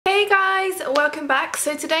Guys, welcome back.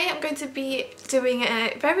 So today I'm going to be doing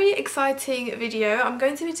a very exciting video. I'm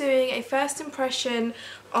going to be doing a first impression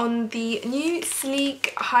on the new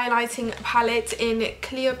sleek highlighting palette in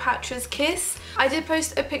Cleopatra's Kiss. I did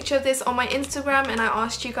post a picture of this on my Instagram and I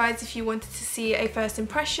asked you guys if you wanted to see a first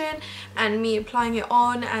impression and me applying it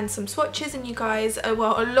on and some swatches, and you guys,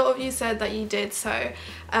 well, a lot of you said that you did, so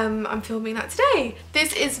I'm filming that today.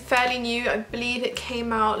 This is fairly new. I believe it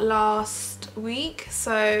came out last week,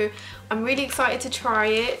 so I'm really excited to try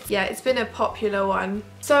it. Yeah, it's been a popular one.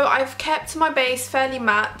 So I've kept my base fairly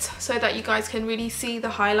matte so that you guys can really see the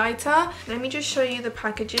highlighter. Let me just show you the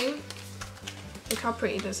packaging. Look how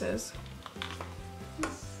pretty this is.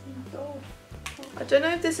 I don't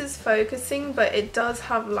know if this is focusing, but it does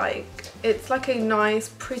have like, it's like a nice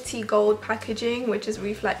pretty gold packaging which is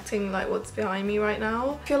reflecting like what's behind me right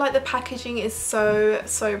now. I feel like the packaging is so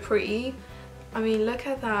pretty. I mean, look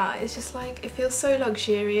at that. It's just like, it feels so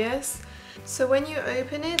luxurious. So when you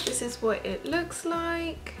open it, this is what it looks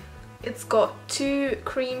like. It's got 2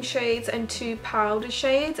 cream shades and 2 powder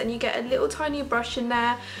shades, and you get a little tiny brush in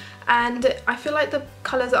there, and I feel like the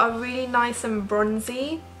colours are really nice and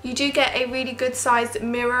bronzy. You do get a really good sized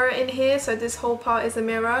mirror in here, so this whole part is a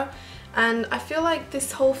mirror, and I feel like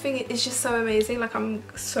this whole thing is just so amazing. Like, I'm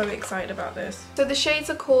so excited about this. So the shades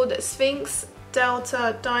are called Sphinx,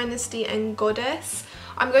 Delta, Dynasty and Goddess.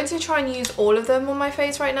 I'm going to try and use all of them on my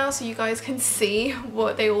face right now so you guys can see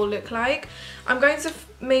what they all look like. I'm going to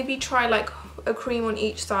maybe try like a cream on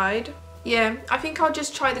each side. Yeah, I think I'll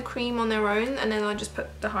just try the cream on their own and then I'll just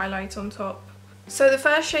put the highlight on top. So the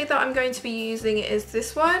first shade that I'm going to be using is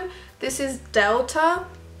this one. This is Delta,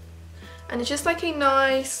 and it's just like a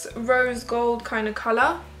nice rose gold kind of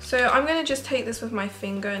colour. So I'm going to just take this with my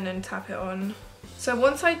finger and then tap it on. So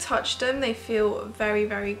once I touch them, they feel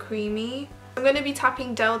very creamy. I'm going to be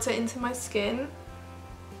tapping Delta into my skin.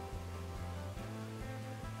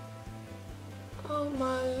 Oh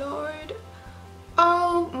my lord.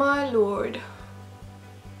 Oh my lord.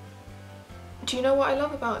 Do you know what I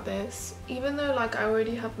love about this? Even though like I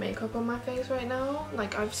already have makeup on my face right now,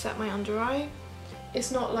 like I've set my under eye,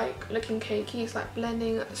 it's not like looking cakey, it's like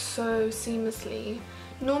blending so seamlessly.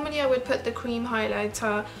 Normally I would put the cream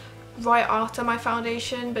highlighter right after my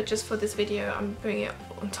foundation, but just for this video I'm putting it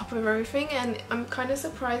on top of everything, and I'm kind of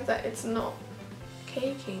surprised that it's not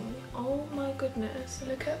caking. Oh my goodness,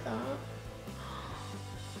 look at that.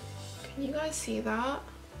 Can you guys see that?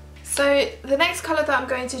 So the next colour that I'm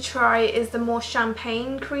going to try is the more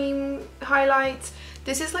champagne cream highlight.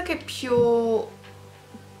 This is like a pure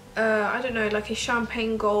I don't know, like a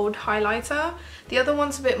champagne gold highlighter. The other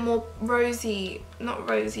one's a bit more rosy, not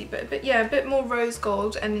rosy, but yeah, a bit more rose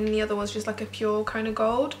gold, and then the other one's just like a pure kind of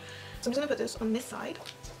gold. So I'm just gonna put this on this side.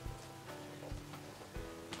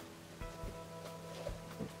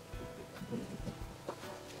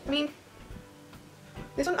 I mean,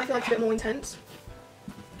 this one I feel like a bit more intense.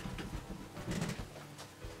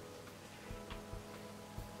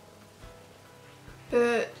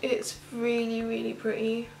 But it's really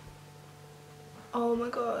pretty. Oh my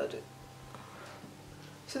god.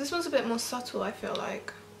 So this one's a bit more subtle, I feel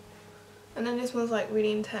like. And then this one's like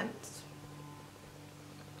really intense.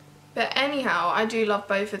 But anyhow, I do love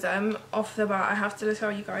both of them. Off the bat, I have to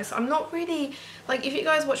tell you guys, I'm not really, like, if you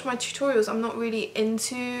guys watch my tutorials, I'm not really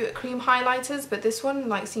into cream highlighters, but this one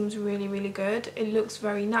like seems really good. It looks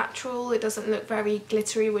very natural. It doesn't look very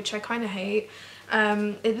glittery, which I kind of hate.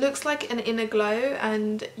 It looks like an inner glow,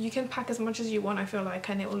 and you can pack as much as you want, I feel like,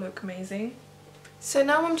 and it will look amazing. So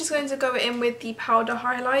now I'm just going to go in with the powder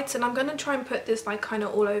highlights, and I'm going to try and put this like kind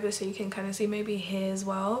of all over so you can kind of see maybe here as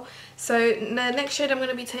well. So the next shade I'm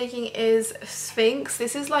going to be taking is Sphinx.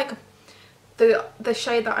 This is like the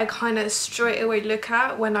shade that I kind of straight away look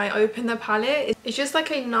at when I open the palette. It's just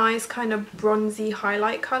like a nice kind of bronzy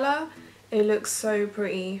highlight colour. It looks so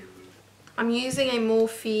pretty. I'm using a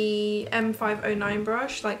Morphe M509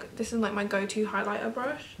 brush. Like, this is like my go-to highlighter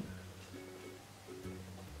brush.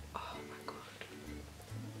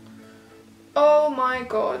 Oh my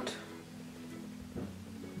god.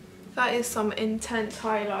 That is some intense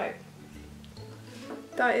highlight.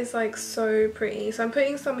 That is like so pretty. So I'm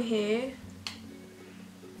putting some here.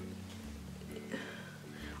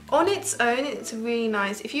 On its own, it's really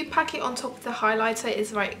nice. If you pack it on top of the highlighter,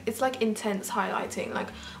 it's like intense highlighting. Like,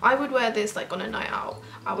 I would wear this like on a night out.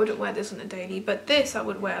 I wouldn't wear this on a daily, but this I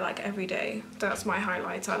would wear like every day. That's my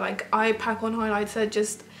highlighter. Like, I pack on highlighter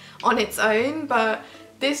just on its own, but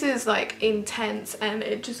this is like intense and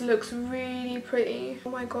it just looks really pretty.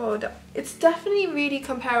 Oh my god. It's definitely really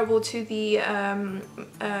comparable to the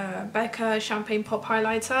Becca Champagne Pop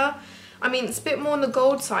highlighter. I mean, it's a bit more on the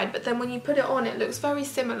gold side, but then when you put it on, it looks very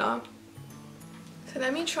similar. So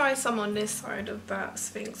let me try some on this side of that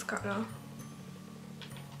Sphinx colour.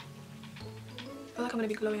 I feel like I'm going to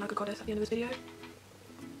be glowing like a goddess at the end of this video.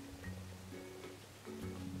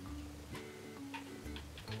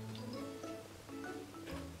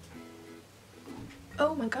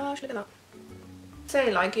 Oh my gosh, look at that.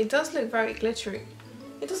 Say, like, it does look very glittery.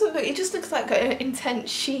 It doesn't look, it just looks like an intense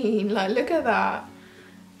sheen. Like, look at that.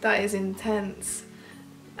 That is intense.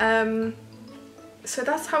 So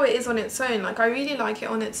that's how it is on its own. Like, I really like it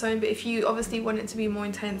on its own, but if you obviously want it to be more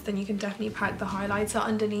intense, then you can definitely pack the highlighter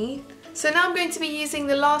underneath. So now I'm going to be using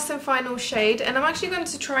the last and final shade, and I'm actually going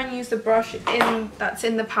to try and use the brush that's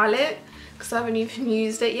in the palette, because I haven't even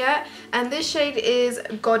used it yet. And this shade is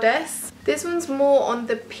Goddess. This one's more on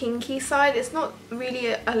the pinky side. It's not really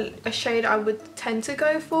a shade I would tend to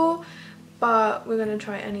go for, but we're going to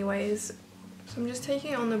try it anyways. So I'm just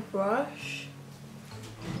taking it on the brush.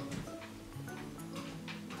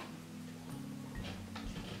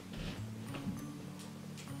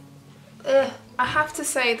 Ugh. I have to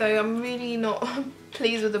say though, I'm really not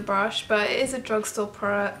pleased with the brush, but it is a drugstore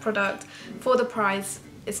product. For the price,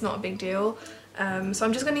 it's not a big deal. So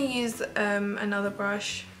I'm just going to use another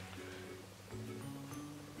brush.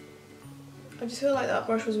 I just feel like that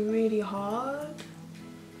brush was really hard.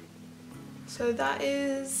 So that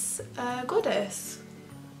is Goddess.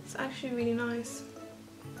 It's actually really nice.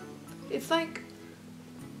 It's like,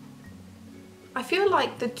 I feel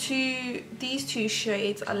like these two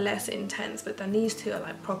shades are less intense, but then these two are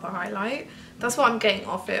like proper highlight. That's what I'm getting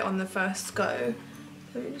off it on the first go.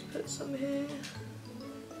 Let me just put some here.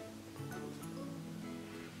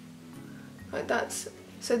 Like that's,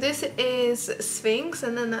 so this is Sphinx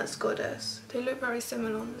and then that's Goddess. They look very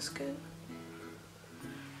similar on the skin.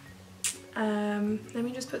 Let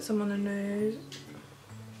me just put some on the nose.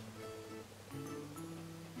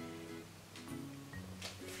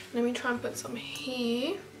 Let me try and put some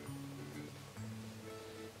here.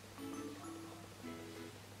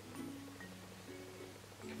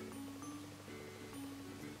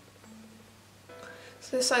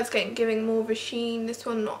 So this side's giving more of a sheen, this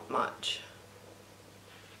one not much.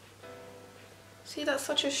 See, that's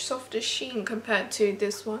such a softer sheen compared to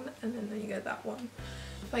this one, and then you get that one.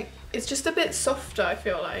 Like, it's just a bit softer, I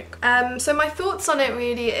feel like. So my thoughts on it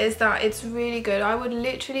really is that it's really good. I would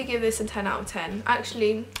literally give this a 10 out of 10.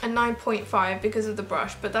 Actually, a 9.5 because of the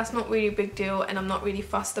brush, but that's not really a big deal and I'm not really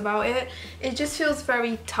fussed about it. It just feels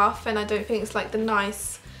very tough and I don't think it's like the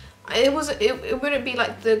nice... It wouldn't be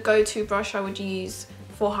like the go-to brush I would use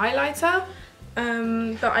for highlighter.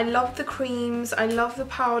 But I love the creams, I love the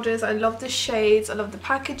powders, I love the shades, I love the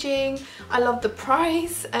packaging, I love the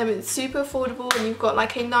price. It's super affordable and you've got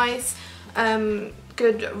like a nice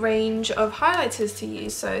good range of highlighters to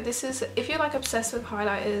use. So this is, if you're like obsessed with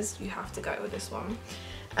highlighters, you have to go with this one.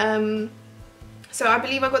 So I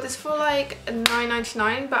believe I got this for like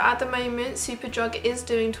 $9.99, but at the moment Superdrug is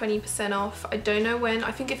doing 20% off. I don't know when.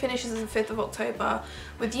 I think it finishes on the 5th of October.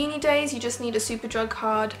 With uni days, you just need a Superdrug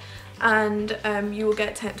card and you will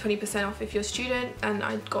get 20% off if you're a student, and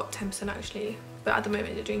I got 10% actually, but at the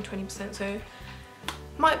moment they're doing 20%, so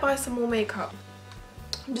might buy some more makeup.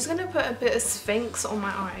 I'm just going to put a bit of Sphinx on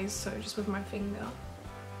my eyes, so just with my finger.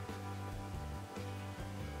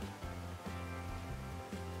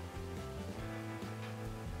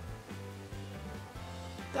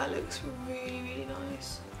 That looks really, really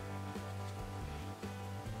nice.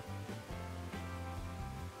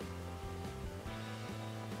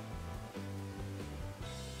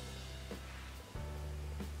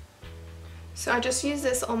 So I just used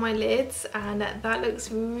this on my lids and that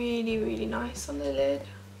looks really, really nice on the lid.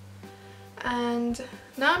 And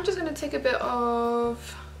now I'm just going to take a bit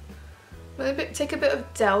of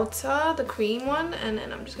Delta, the cream one, and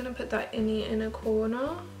then I'm just going to put that in the inner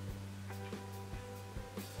corner.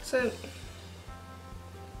 So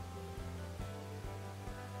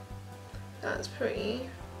that's pretty.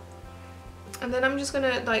 And then I'm just going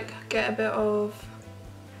to like get a bit of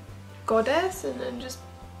Goddess and then just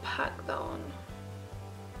pack that on.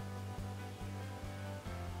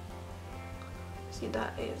 See,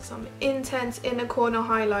 that is some intense inner corner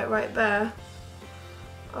highlight right there.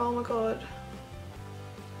 Oh my god,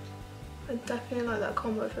 I definitely like that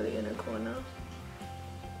combo for the inner corner.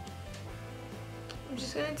 I'm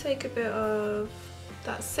just going to take a bit of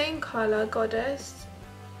that same colour, Goddess,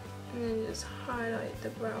 and then just highlight the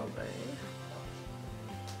brow bone.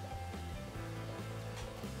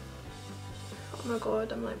 Oh my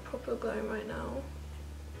god, I'm like proper glowing right now.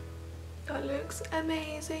 That looks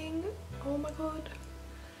amazing. Oh my god.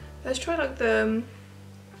 Let's try like the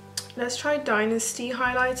Let's try Dynasty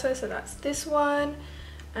highlighter, so that's this one,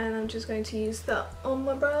 and I'm just going to use that on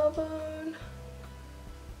my brow bone.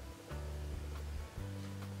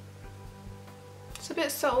 It's a bit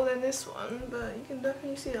subtle than this one, but you can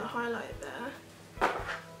definitely see the highlight there.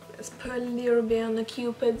 Let's put a little bit on the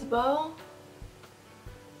Cupid's bow.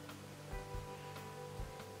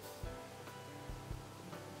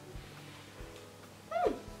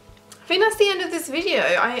 I think that's the end of this video.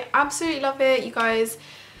 I absolutely love it. You guys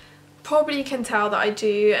probably can tell that I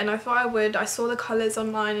do, and I thought I would. I saw the colours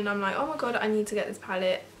online and I'm like, oh my god, I need to get this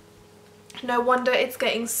palette. No wonder it's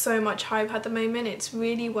getting so much hype at the moment. It's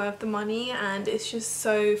really worth the money and it's just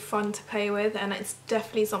so fun to play with, and it's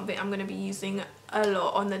definitely something I'm going to be using a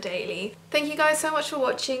lot on the daily. Thank you guys so much for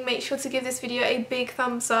watching. Make sure to give this video a big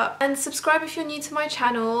thumbs up and subscribe if you're new to my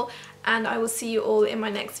channel, and I will see you all in my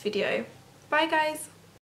next video. Bye guys!